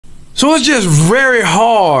So it's just very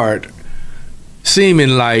hard,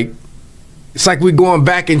 seeming like it's like we're going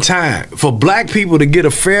back in time for black people to get a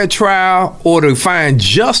fair trial or to find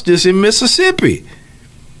justice in Mississippi.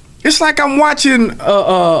 It's like I'm watching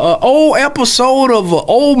a old episode of an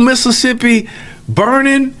old Mississippi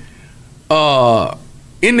burning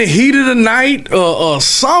in the heat of the night or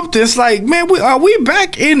something. It's like, man, are we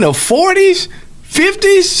back in the 40s,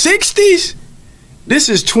 50s, 60s? This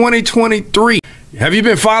is 2023. Have you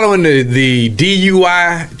been following the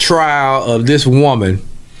DUI trial of this woman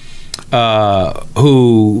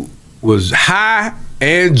who was high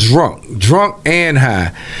and drunk and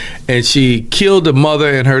high, and she killed the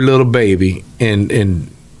mother and her little baby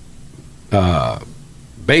and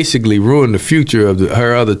basically ruined the future of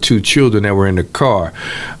her other two children that were in the car.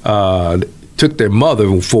 Took their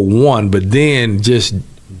mother for one, but then just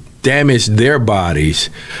damaged their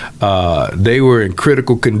bodies. They were in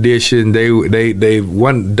critical condition. They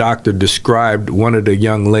one doctor described one of the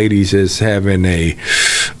young ladies as having a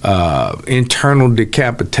internal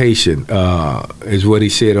decapitation, is what he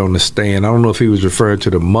said on the stand. I don't know if he was referring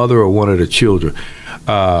to the mother or one of the children.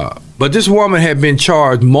 But this woman had been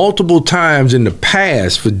charged multiple times in the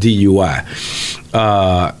past for DUI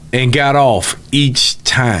and got off each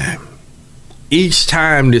time. Each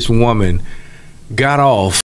time this woman got off